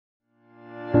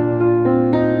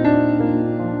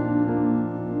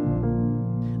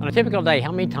a typical day,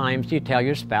 how many times do you tell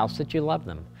your spouse that you love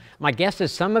them? My guess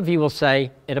is some of you will say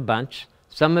it a bunch,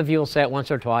 some of you will say it once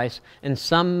or twice, and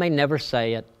some may never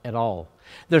say it at all.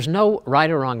 There's no right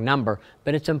or wrong number,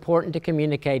 but it's important to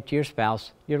communicate to your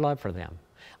spouse your love for them.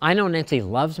 I know Nancy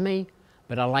loves me,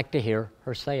 but I like to hear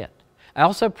her say it. I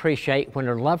also appreciate when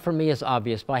her love for me is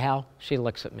obvious by how she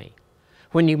looks at me.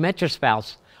 When you met your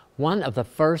spouse, one of the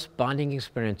first bonding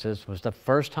experiences was the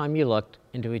first time you looked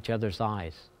into each other's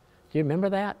eyes. Do you remember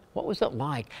that? What was it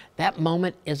like? That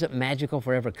moment isn't magical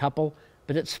for every couple,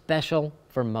 but it's special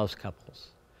for most couples.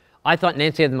 I thought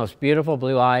Nancy had the most beautiful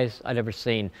blue eyes I'd ever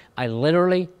seen. I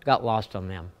literally got lost on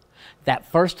them.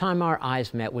 That first time our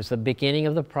eyes met was the beginning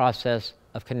of the process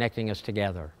of connecting us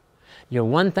together. Your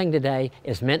one thing today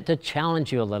is meant to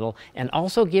challenge you a little and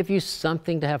also give you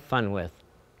something to have fun with.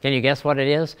 Can you guess what it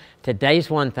is? Today's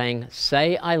one thing,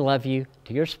 say I love you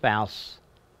to your spouse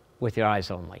with your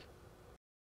eyes only.